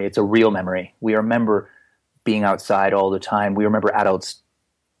folk memory; it's a real memory. We remember being outside all the time. We remember adults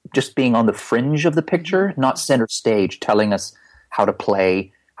just being on the fringe of the picture, not center stage, telling us how to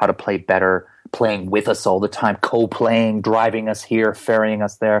play better, playing with us all the time, co-playing, driving us here, ferrying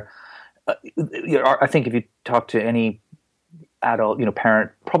us there. I think if you talk to any adult,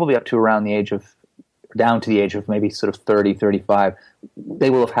 parent, probably up to around down to the age of maybe sort of 30, 35, they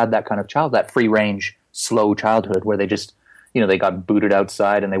will have had that kind of that free range, slow childhood where they just, they got booted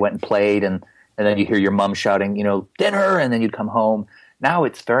outside and they went and played, and then you hear your mom shouting, dinner, and then you'd come home. Now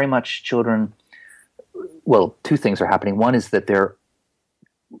it's very much children. Well, two things are happening. One is that they're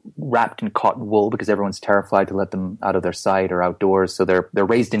wrapped in cotton wool because everyone's terrified to let them out of their sight or outdoors. So they're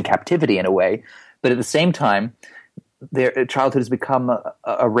raised in captivity in a way. But at the same time, their childhood has become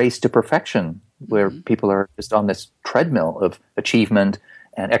a race to perfection, where people are just on this treadmill of achievement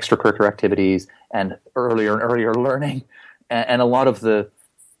and extracurricular activities and earlier and earlier learning. And a lot of the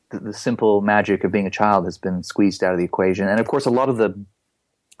simple magic of being a child has been squeezed out of the equation. And of course, a lot of the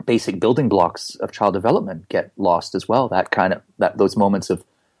basic building blocks of child development get lost as well. Those moments of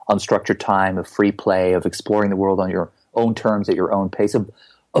unstructured time, of free play, of exploring the world on your own terms at your own pace, of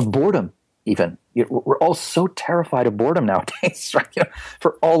boredom even. We're all so terrified of boredom nowadays, right?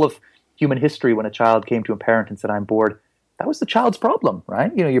 For all of human history, when a child came to a parent and said, "I'm bored," that was the child's problem,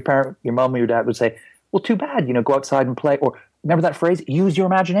 right? Your parent, your mom or your dad would say, "Well, too bad, go outside and play." Or remember that phrase, use your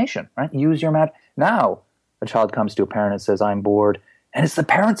imagination, right? Use your Now a child comes to a parent and says, "I'm bored," and it's the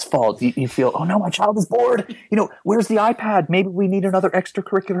parent's fault. You feel, "Oh no, my child is bored. Where's the iPad? Maybe we need another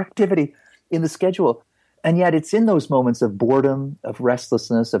extracurricular activity in the schedule." And yet it's in those moments of boredom, of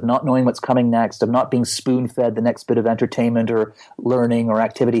restlessness, of not knowing what's coming next, of not being spoon-fed the next bit of entertainment or learning or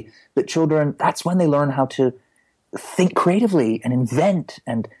activity, that children, that's when they learn how to think creatively and invent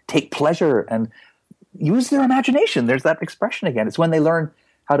and take pleasure and use their imagination. There's that expression again. It's when they learn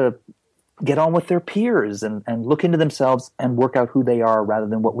how to get on with their peers and look into themselves and work out who they are rather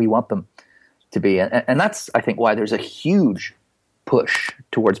than what we want them to be. And that's, I think, why there's a huge push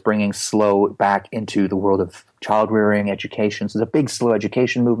towards bringing slow back into the world of child rearing, education. So there's a big slow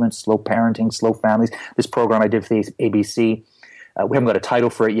education movement, slow parenting, slow families. This program I did for the ABC, we haven't got a title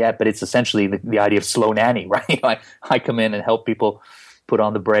for it yet, but it's essentially the idea of slow nanny, right? I come in and help people put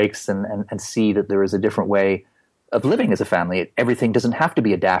on the brakes and see that there is a different way of living as a family. Everything doesn't have to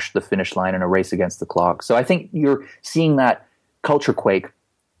be a dash to the finish line and a race against the clock. So I think you're seeing that culture quake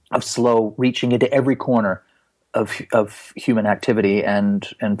of slow reaching into every corner of human activity, and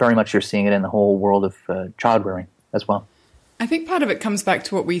very much you're seeing it in the whole world of child rearing as well. I think part of it comes back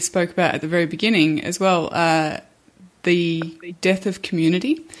to what we spoke about at the very beginning as well. the death of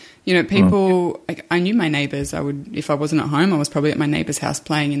community. You know, people, like, I knew my neighbours. If I wasn't at home, I was probably at my neighbour's house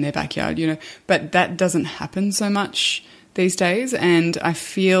playing in their backyard, you know, but that doesn't happen so much these days. And I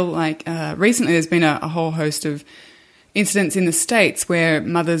feel like recently there's been a whole host of incidents in the States where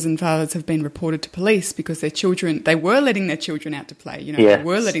mothers and fathers have been reported to police because they were letting their children out to play, you know, yes. They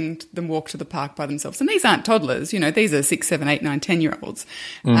were letting them walk to the park by themselves. And these aren't toddlers, you know, these are 6, 7, 8, 9, 10-year-olds.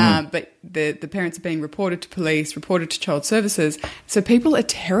 But the parents are being reported to police, reported to child services. So people are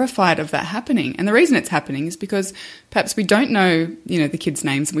terrified of that happening. And the reason it's happening is because perhaps we don't know, you know, the kids'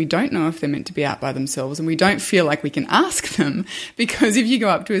 names, and we don't know if they're meant to be out by themselves, and we don't feel like we can ask them, because if you go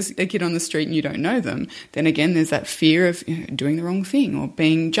up to a kid on the street and you don't know them, then again, there's that fear of, you know, doing the wrong thing or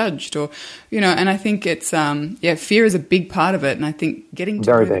being judged, or, you know, and I think it's, fear is a big part of it. And I think getting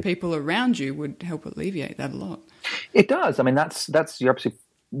to know the people around you would help alleviate that a lot. It does. I mean, that's you're absolutely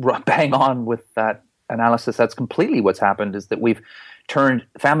bang on with that analysis. That's completely what's happened, is that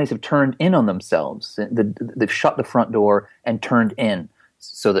families have turned in on themselves. They've shut the front door and turned in,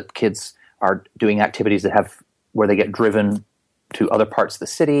 so that kids are doing activities where they get driven to other parts of the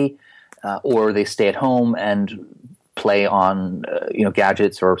city, or they stay at home and play on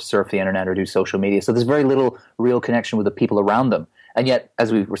gadgets or surf the internet or do social media. So there's very little real connection with the people around them. And yet,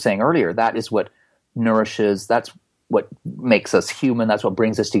 as we were saying earlier, that is what nourishes, that's what makes us human, that's what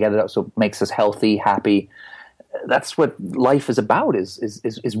brings us together, that's what makes us healthy, happy. That's what life is about,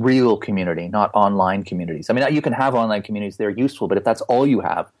 is real community, not online communities. I mean, you can have online communities, they're useful, but if that's all you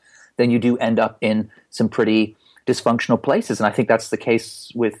have, then you do end up in some pretty dysfunctional places. And I think that's the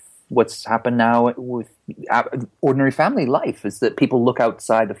case with what's happened now with ordinary family life, is that people look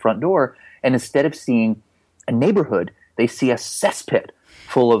outside the front door, and instead of seeing a neighborhood, they see a cesspit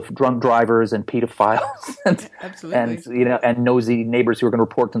full of drunk drivers and pedophiles and nosy neighbors who are going to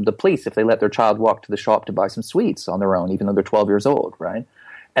report them to the police if they let their child walk to the shop to buy some sweets on their own, even though they're 12 years old, right?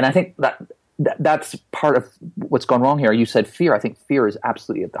 And I think that's part of what's gone wrong here. You said fear. I think fear is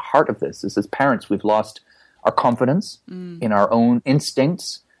absolutely at the heart of this. As parents, we've lost our confidence in our own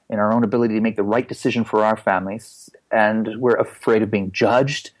instincts, in our own ability to make the right decision for our families, and we're afraid of being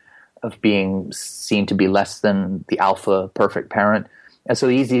judged, of being seen to be less than the alpha perfect parent. And so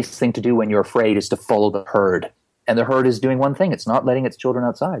the easiest thing to do when you're afraid is to follow the herd. And the herd is doing one thing. It's not letting its children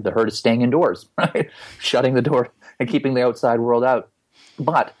outside. The herd is staying indoors, right? Shutting the door and keeping the outside world out.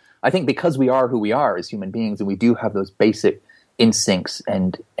 But I think because we are who we are as human beings, and we do have those basic instincts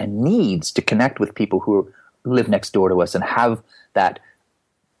and needs to connect with people who live next door to us and have that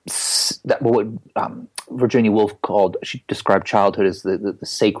what Virginia Woolf she described childhood as the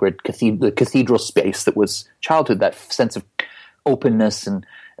sacred the cathedral space that was childhood, that sense of openness and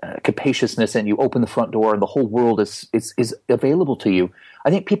capaciousness, and you open the front door and the whole world is available to you.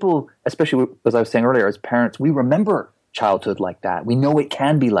 I think people, especially as I was saying earlier, as parents, we remember childhood like that. We know it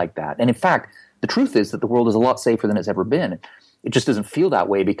can be like that. And in fact, the truth is that the world is a lot safer than it's ever been. It just doesn't feel that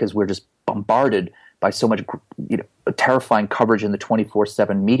way because we're just bombarded by so much terrifying coverage in the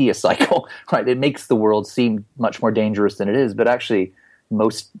 24/7 media cycle, right? It makes the world seem much more dangerous than it is. But actually,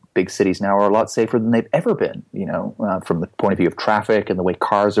 most big cities now are a lot safer than they've ever been, from the point of view of traffic and the way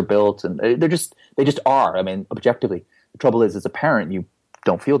cars are built. And they just are. I mean, objectively, the trouble is, as a parent, you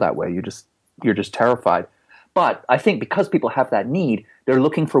don't feel that way. You're just terrified. But I think because people have that need, they're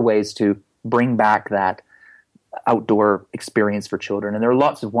looking for ways to bring back that outdoor experience for children. And there are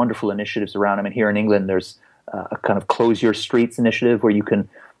lots of wonderful initiatives around. I mean, here in England, there's a kind of Close Your Streets initiative where you can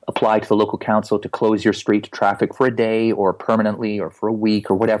apply to the local council to close your street to traffic for a day or permanently or for a week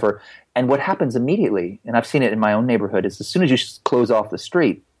or whatever. And what happens immediately, and I've seen it in my own neighborhood, is as soon as you close off the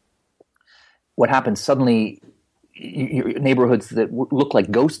street, what happens suddenly, your neighborhoods that look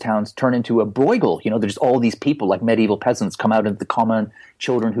like ghost towns turn into a broigle. There's all these people like medieval peasants come out into the common.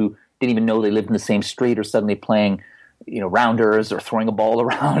 Children who didn't even know they lived in the same street are suddenly playing, rounders or throwing a ball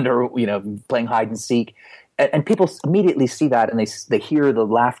around or, playing hide and seek. And people immediately see that, and they hear the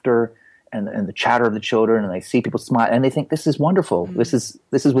laughter and the chatter of the children, and they see people smile, and they think, this is wonderful. Mm-hmm.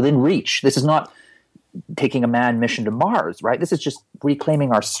 This is within reach. This is not taking a manned mission to Mars, right? This is just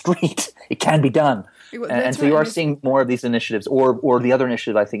reclaiming our street. It can be done. And so you are seeing more of these initiatives, or the other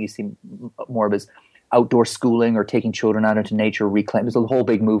initiative I think you see more of is outdoor schooling or taking children out into nature, there's a whole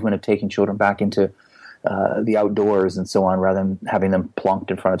big movement of taking children back into the outdoors and so on, rather than having them plonked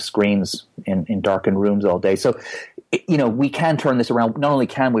in front of screens in darkened rooms all day. So, we can turn this around. Not only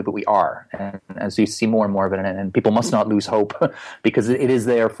can we, but we are. And as you see more and more of it, and people must not lose hope because it is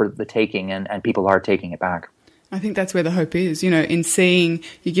there for the taking, and people are taking it back. I think that's where the hope is, in seeing,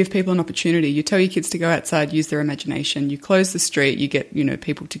 you give people an opportunity. You tell your kids to go outside, use their imagination. You close the street, you get,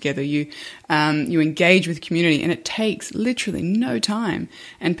 people together. You engage with community, and it takes literally no time.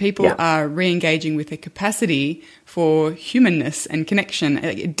 And people are re-engaging with their capacity for humanness and connection.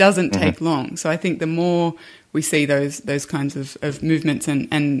 It doesn't take long. So I think the more we see those kinds of movements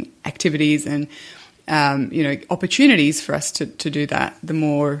and activities and, opportunities for us to do that, the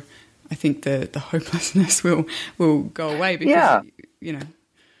more I think the hopelessness will go away because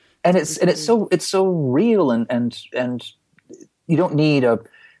and it's so real and you don't need a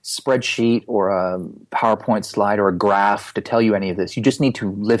spreadsheet or a PowerPoint slide or a graph to tell you any of this. You just need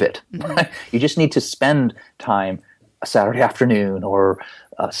to live it. Right? You just need to spend time a Saturday afternoon or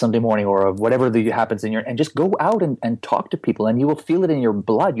a Sunday morning or whatever happens and just go out and talk to people, and you will feel it in your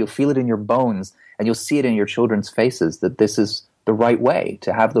blood. You'll feel it in your bones, and you'll see it in your children's faces that this is the right way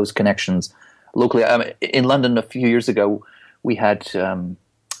to have those connections locally. In London a few years ago, we had a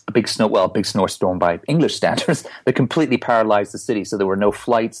big snowstorm by English standards that completely paralyzed the city. So there were no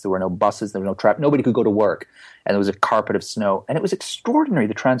flights, there were no buses, there was no traffic. Nobody could go to work, and there was a carpet of snow. And it was extraordinary,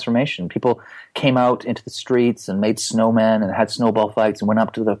 the transformation. People came out into the streets and made snowmen and had snowball fights and went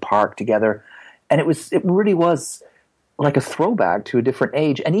up to the park together. And it really was like a throwback to a different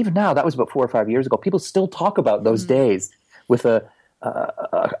age. And even now, that was about 4 or 5 years ago, people still talk about those days with a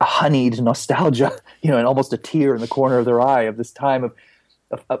honeyed nostalgia, and almost a tear in the corner of their eye of this time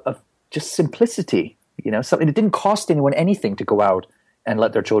of just simplicity, something that didn't cost anyone anything to go out and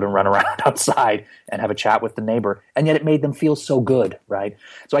let their children run around outside and have a chat with the neighbor, and yet it made them feel so good, right?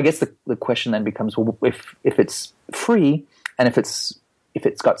 So I guess the question then becomes, well, if it's free and if it's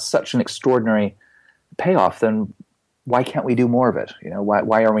got such an extraordinary payoff, then why can't we do more of it?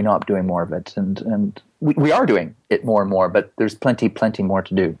 Why are we not doing more of it? And we are doing it more and more, but there's plenty more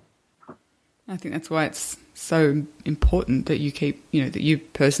to do. I think that's why it's so important that you keep, that you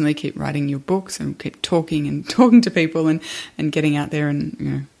personally keep writing your books and keep talking to people and getting out there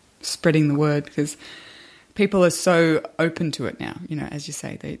and, spreading the word, because people are so open to it now. As you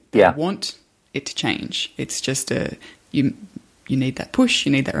say, they want it to change. It's just you need that push,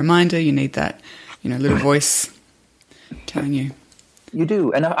 you need that reminder, you need that, little voice telling you. You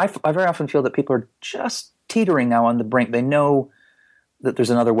do. And I very often feel that people are just teetering now on the brink. They know that there's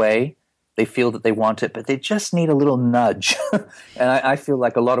another way. They feel that they want it, but they just need a little nudge. And I feel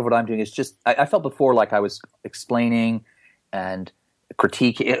like a lot of what I'm doing is just, I felt before like I was explaining and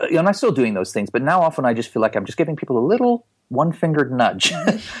critiquing, and I'm still doing those things, but now often I just feel like I'm just giving people a little one-fingered nudge.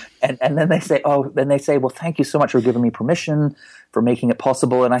 and then they say, well, thank you so much for giving me permission, for making it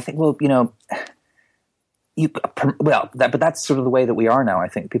possible. And I think, well, but that's sort of the way that we are now. I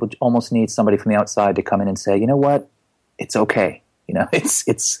think people almost need somebody from the outside to come in and say, you know what, it's okay.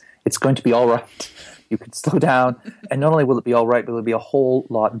 It's going to be all right. You can slow down, and not only will it be all right, but it'll be a whole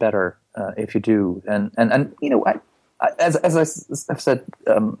lot better if you do. And as I've said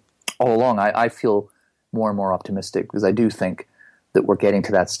all along, I feel more and more optimistic, because I do think that we're getting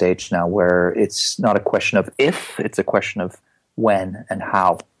to that stage now where it's not a question of if, it's a question of when and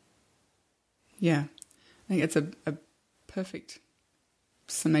how. Yeah. I think it's a perfect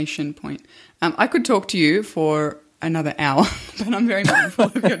summation point. I could talk to you for another hour, but I'm very mindful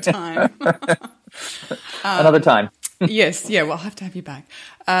of your time. Another time. Yes, yeah, well, I'll have to have you back.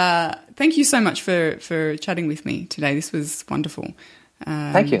 Thank you so much for chatting with me today. This was wonderful.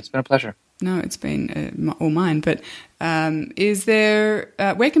 Thank you. It's been a pleasure. No, it's been all mine. But is there,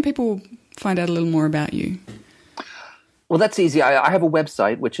 where can people find out a little more about you? Well, that's easy. I have a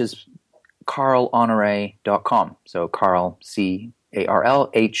website, which is carlhonore.com. So Carl,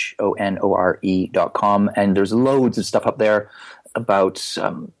 CarlHonore.com. And there's loads of stuff up there about,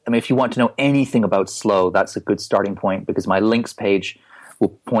 if you want to know anything about slow, that's a good starting point, because my links page will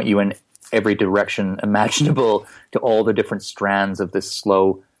point you in every direction imaginable to all the different strands of this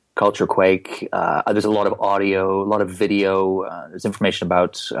slow culture quake. There's a lot of audio, a lot of video. There's information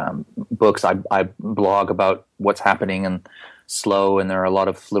about books. I blog about what's happening and slow, and there are a lot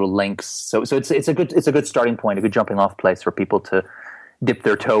of little links. So it's a good starting point, a good jumping off place for people to dip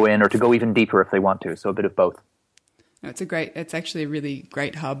their toe in, or to go even deeper if they want to. So a bit of both. It's actually a really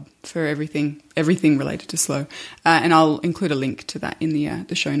great hub for everything related to slow. And I'll include a link to that in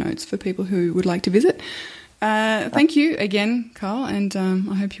the show notes for people who would like to visit. Thank you again, Carl, and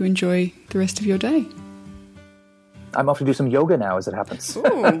I hope you enjoy the rest of your day. I'm off to do some yoga now, as it happens.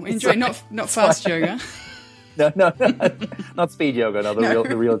 Oh, enjoy. Not fast yoga. No, not speed yoga. No,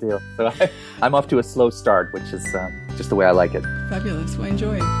 the real deal. So I'm off to a slow start, which is just the way I like it. Fabulous. Well,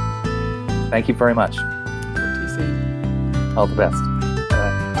 enjoy. Thank you very much. Talk to you soon. All the best.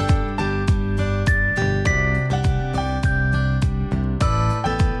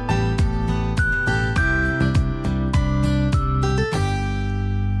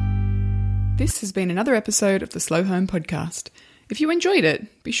 has been another episode of the Slow Home Podcast. If you enjoyed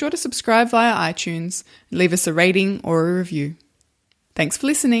it, be sure to subscribe via iTunes and leave us a rating or a review. Thanks for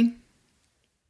listening.